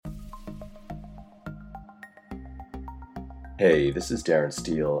Hey, this is Darren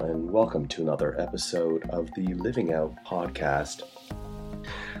Steele, and welcome to another episode of the Living Out podcast.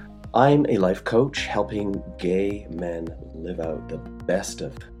 I'm a life coach helping gay men live out the best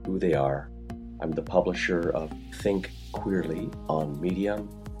of who they are. I'm the publisher of Think Queerly on Medium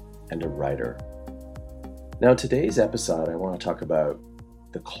and a writer. Now, in today's episode, I want to talk about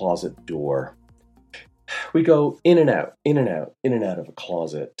the closet door. We go in and out of a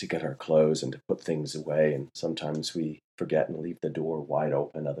closet to get our clothes and to put things away. And sometimes we forget and leave the door wide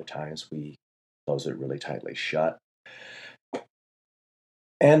open. Other times we close it really tightly shut.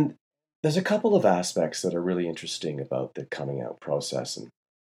 And there's a couple of aspects that are really interesting about the coming out process. And,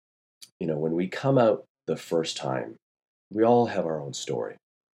 when we come out the first time, we all have our own story.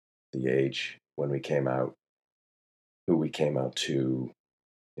 The age when we came out, who we came out to,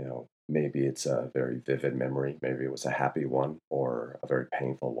 maybe it's a very vivid memory. Maybe it was a happy one or a very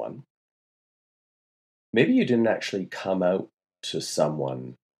painful one. Maybe you didn't actually come out to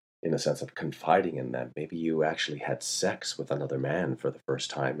someone in a sense of confiding in them. Maybe you actually had sex with another man for the first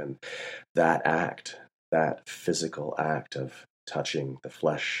time. And that physical act of touching the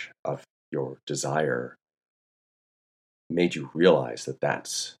flesh of your desire made you realize that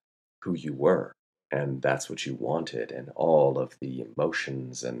that's who you were. And that's what you wanted, and all of the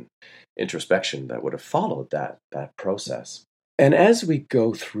emotions and introspection that would have followed that process. And as we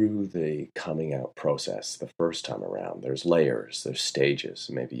go through the coming out process the first time around, there's layers, there's stages.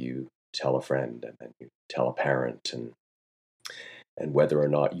 Maybe you tell a friend, and then you tell a parent, and whether or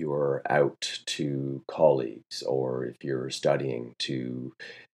not you're out to colleagues, or if you're studying, to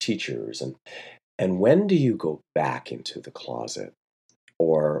teachers. And when do you go back into the closet?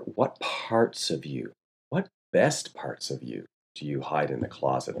 Or what best parts of you do you hide in the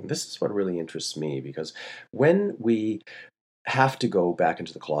closet? And this is what really interests me, because when we have to go back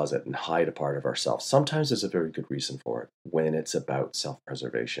into the closet and hide a part of ourselves, sometimes there's a very good reason for it when it's about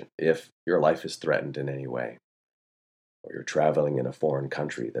self-preservation. If your life is threatened in any way, or you're traveling in a foreign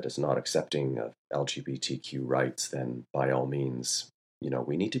country that is not accepting of LGBTQ rights, then by all means,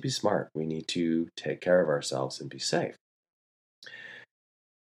 we need to be smart. We need to take care of ourselves and be safe.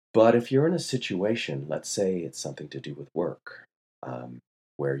 But if you're in a situation, let's say it's something to do with work,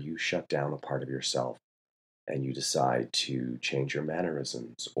 where you shut down a part of yourself and you decide to change your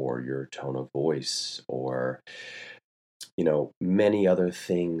mannerisms or your tone of voice, or, many other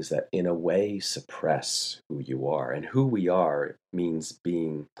things that in a way suppress who you are. And who we are means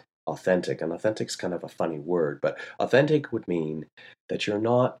being authentic. And authentic's kind of a funny word, but authentic would mean that you're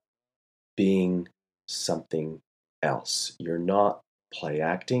not being something else. You're not play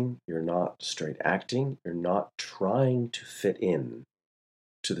acting, you're not straight acting, you're not trying to fit in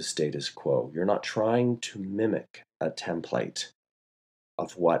to the status quo. You're not trying to mimic a template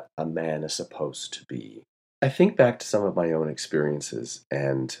of what a man is supposed to be. I think back to some of my own experiences,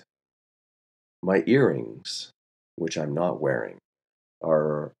 and my earrings, which I'm not wearing,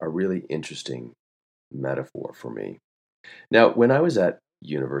 are a really interesting metaphor for me. Now, when I was at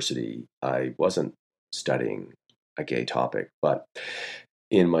university, I wasn't studying a gay topic, but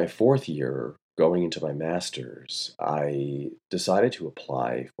in my fourth year, going into my master's, I decided to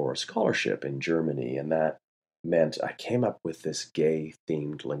apply for a scholarship in Germany, and that meant I came up with this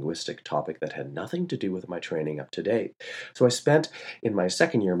gay-themed linguistic topic that had nothing to do with my training up to date. So I spent, in my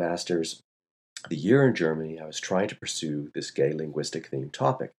second year master's, the year in Germany, I was trying to pursue this gay linguistic themed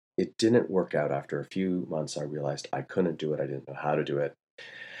topic. It didn't work out. After a few months, I realized I couldn't do it. I didn't know how to do it.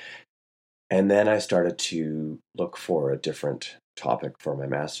 And then I started to look for a different topic for my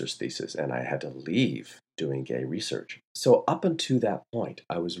master's thesis, and I had to leave doing gay research. So up until that point,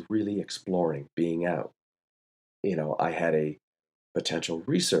 I was really exploring being out. I had a potential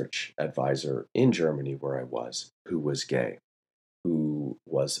research advisor in Germany where I was, who was gay, who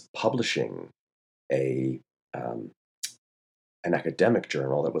was publishing an academic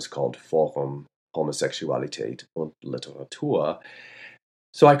journal that was called Forum Homosexualität und Literatur.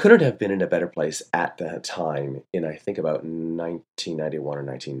 So I couldn't have been in a better place at that time in, I think, about 1991 or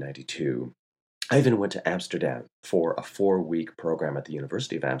 1992. I even went to Amsterdam for a 4-week program at the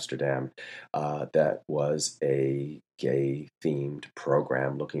University of Amsterdam that was a gay-themed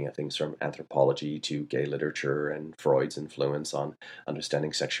program looking at things from anthropology to gay literature and Freud's influence on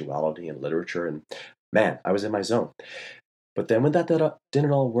understanding sexuality and literature. And man, I was in my zone. But then when that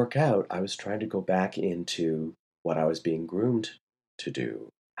didn't all work out, I was trying to go back into what I was being groomed to do,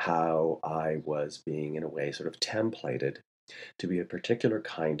 how I was being, in a way, sort of templated to be a particular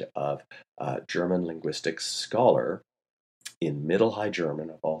kind of German linguistics scholar in Middle High German,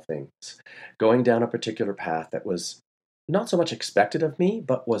 of all things, going down a particular path that was not so much expected of me,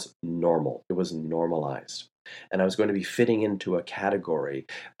 but was normal. It was normalized. and I was going to be fitting into a category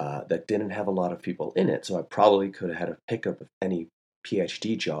that didn't have a lot of people in it. So I probably could have had a pickup of any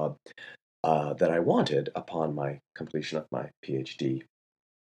PhD job that I wanted upon my completion of my PhD.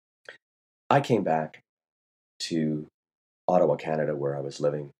 I came back to Ottawa, Canada, where I was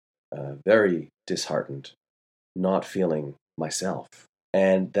living, very disheartened, not feeling myself.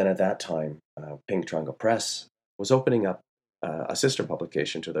 And then at that time, Pink Triangle Press was opening up a sister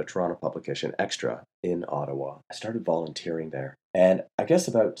publication to the Toronto publication Extra in Ottawa. I started volunteering there. And I guess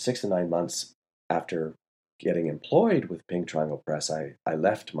about 6 to 9 months after getting employed with Pink Triangle Press, I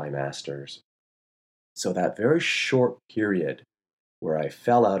left my master's. So that very short period where I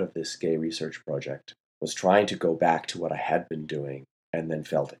fell out of this gay research project, was trying to go back to what I had been doing, and then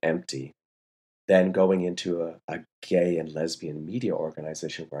felt empty. Then going into a gay and lesbian media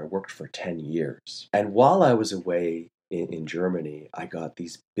organization where I worked for 10 years. And while I was away in Germany, I got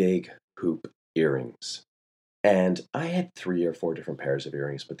these big hoop earrings. And I had 3 or 4 different pairs of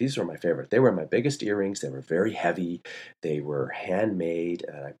earrings, but these were my favorite. They were my biggest earrings. They were very heavy. They were handmade,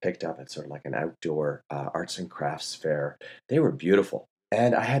 and I picked up at sort of like an outdoor arts and crafts fair. They were beautiful.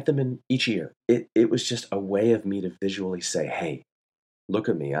 And I had them in each ear. It was just a way of me to visually say, hey, look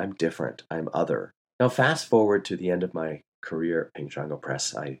at me. I'm different. I'm other. Now, fast forward to the end of my career at Pink Triangle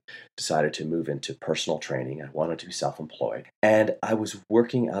Press, I decided to move into personal training. I wanted to be self-employed. And I was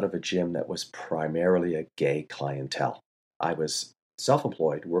working out of a gym that was primarily a gay clientele. I was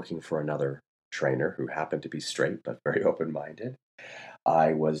self-employed, working for another trainer who happened to be straight but very open-minded.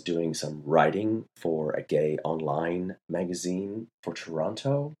 I was doing some writing for a gay online magazine for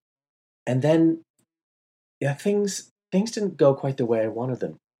Toronto. And then, yeah, things didn't go quite the way I wanted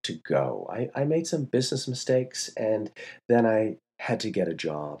them to go. I made some business mistakes, and then I had to get a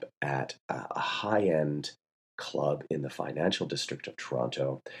job at a high-end club in the financial district of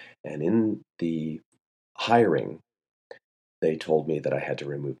Toronto. And in the hiring, they told me that I had to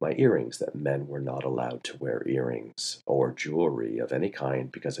remove my earrings, that men were not allowed to wear earrings or jewelry of any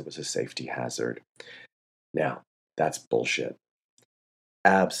kind because it was a safety hazard. Now, that's bullshit.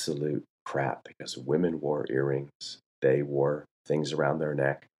 Absolute crap, because women wore earrings. They wore things around their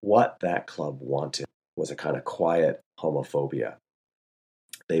neck. What that club wanted was a kind of quiet homophobia.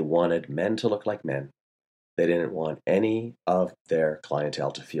 They wanted men to look like men. They didn't want any of their clientele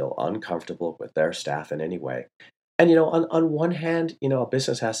to feel uncomfortable with their staff in any way. And, on one hand, a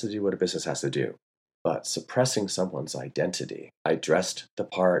business has to do what a business has to do. But suppressing someone's identity, I dressed the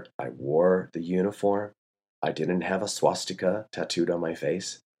part, I wore the uniform, I didn't have a swastika tattooed on my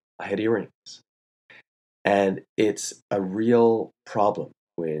face, I had earrings. And it's a real problem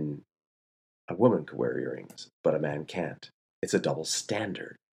when a woman could wear earrings, but a man can't. It's a double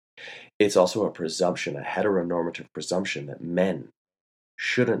standard. It's also a presumption, a heteronormative presumption that men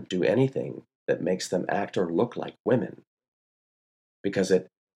shouldn't do anything that makes them act or look like women because it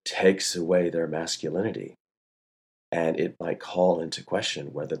takes away their masculinity. And it might call into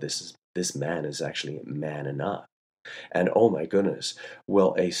question whether this man is actually man enough. And oh my goodness,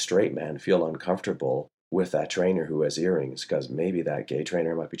 will a straight man feel uncomfortable with that trainer who has earrings because maybe that gay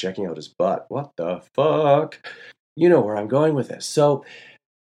trainer might be checking out his butt? What the fuck? You know where I'm going with this. So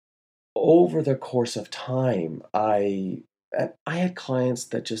over the course of time, I had clients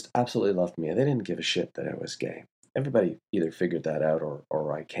that just absolutely loved me, and they didn't give a shit that I was gay. Everybody either figured that out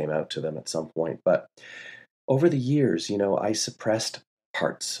or I came out to them at some point. But over the years, I suppressed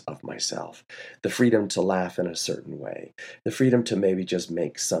parts of myself. The freedom to laugh in a certain way, the freedom to maybe just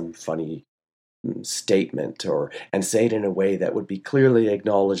make some funny statement and say it in a way that would be clearly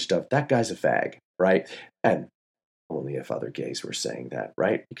acknowledged of that guy's a fag, right? And only if other gays were saying that,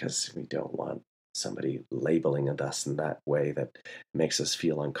 right? Because we don't want somebody labeling us in that way that makes us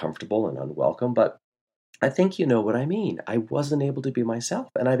feel uncomfortable and unwelcome. But I think you know what I mean. I wasn't able to be myself,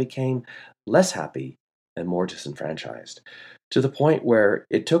 and I became less happy and more disenfranchised, to the point where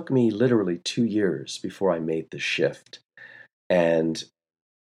it took me literally 2 years before I made the shift. And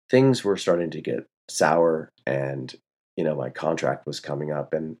things were starting to get sour, and my contract was coming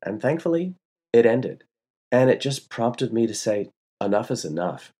up, and thankfully it ended. And it just prompted me to say, enough is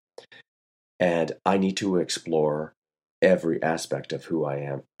enough. And I need to explore every aspect of who I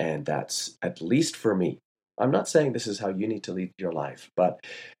am. And that's, at least for me, I'm not saying this is how you need to lead your life, but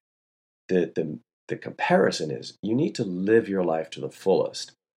the comparison is you need to live your life to the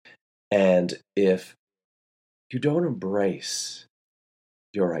fullest. And if you don't embrace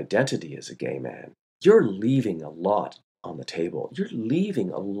your identity as a gay man, you're leaving a lot on the table. You're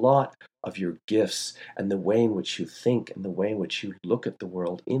leaving a lot of your gifts and the way in which you think and the way in which you look at the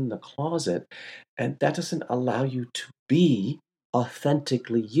world in the closet. And that doesn't allow you to be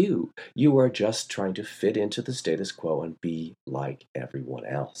authentically you. You are just trying to fit into the status quo and be like everyone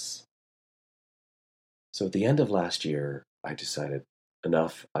else. So at the end of last year, I decided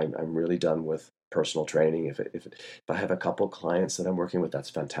enough. I'm really done with personal training. If I have a couple clients that I'm working with, that's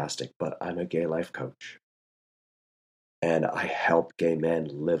fantastic. But I'm a gay life coach. And I help gay men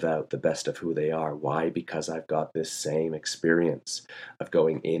live out the best of who they are. Why? Because I've got this same experience of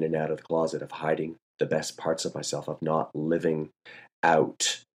going in and out of the closet, of hiding the best parts of myself, of not living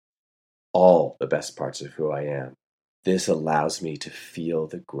out all the best parts of who I am. This allows me to feel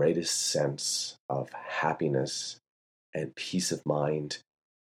the greatest sense of happiness and peace of mind.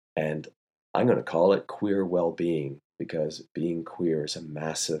 And I'm going to call it queer well-being, because being queer is a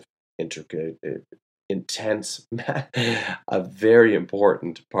massive, intricate, intense, a very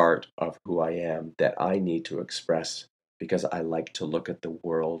important part of who I am that I need to express, because I like to look at the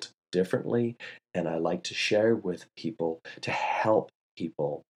world differently, and I like to share with people, to help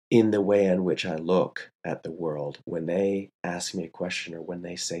people in the way in which I look at the world when they ask me a question or when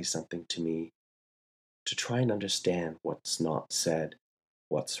they say something to me, to try and understand what's not said,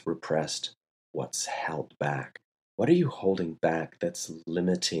 what's repressed, what's held back. What are you holding back that's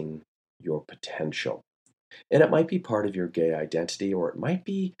limiting your potential? And it might be part of your gay identity, or it might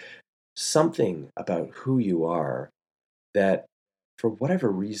be something about who you are that, for whatever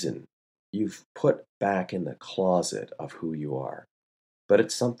reason, you've put back in the closet of who you are. But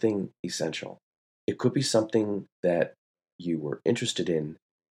it's something essential. It could be something that you were interested in.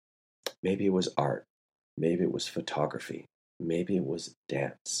 Maybe it was art. Maybe it was photography. Maybe it was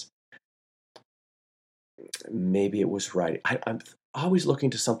dance. Maybe it was writing. I'm always looking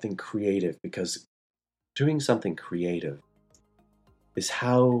to something creative, because doing something creative is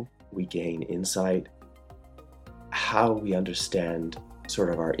how we gain insight, how we understand sort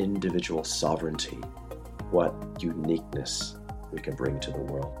of our individual sovereignty, what uniqueness we can bring to the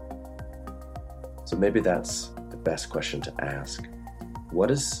world. So maybe that's the best question to ask. What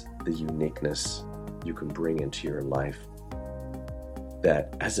is the uniqueness you can bring into your life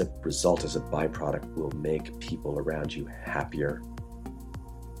that, as a result, as a byproduct, will make people around you happier,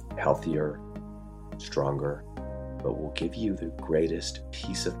 healthier, stronger, but will give you the greatest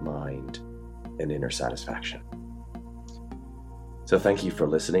peace of mind and inner satisfaction? So thank you for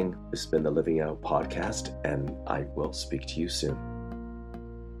listening. This has been the Living Out Podcast, and I will speak to you soon.